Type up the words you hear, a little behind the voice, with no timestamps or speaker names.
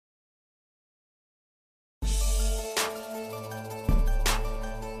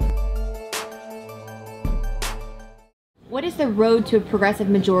what is the road to a progressive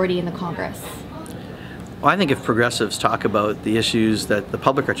majority in the Congress? Well, I think if progressives talk about the issues that the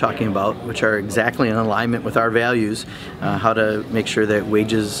public are talking about, which are exactly in alignment with our values, how to make sure that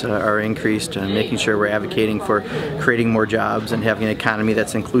wages are increased, and making sure we're advocating for creating more jobs and having an economy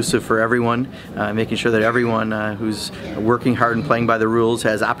that's inclusive for everyone, making sure that everyone who's working hard and playing by the rules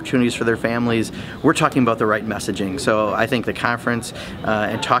has opportunities for their families, we're talking about the right messaging. So I think the conference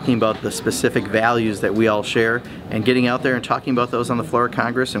and talking about the specific values that we all share and getting out there and talking about those on the floor of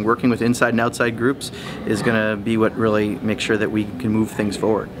Congress and working with inside and outside groups is going to be what really makes sure that we can move things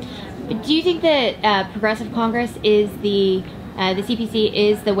forward. Do you think that Progressive Congress is the CPC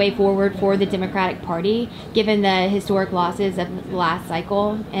is the way forward for the Democratic Party, given the historic losses of the last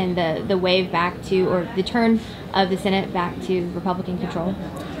cycle and the wave back to, or the turn of the Senate back to Republican control?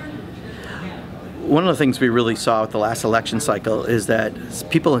 One of the things we really saw with the last election cycle is that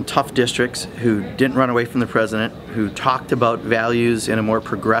people in tough districts who didn't run away from the president, who talked about values in a more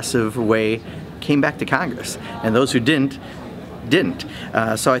progressive way, came back to Congress, and those who didn't.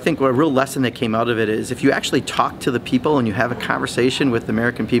 So I think a real lesson that came out of it is if you actually talk to the people and you have a conversation with the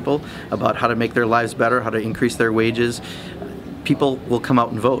American people about how to make their lives better, how to increase their wages, people will come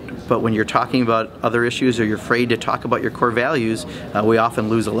out and vote. But when you're talking about other issues or you're afraid to talk about your core values, we often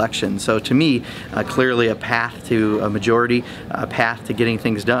lose elections. So to me, clearly a path to a majority, a path to getting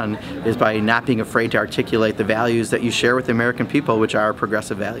things done is by not being afraid to articulate the values that you share with the American people, which are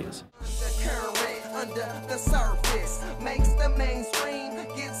progressive values. Undercurrent under the surface makes the mainstream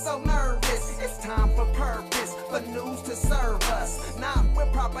get so nervous. It's time for purpose, for news to serve us, not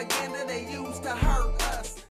with propaganda.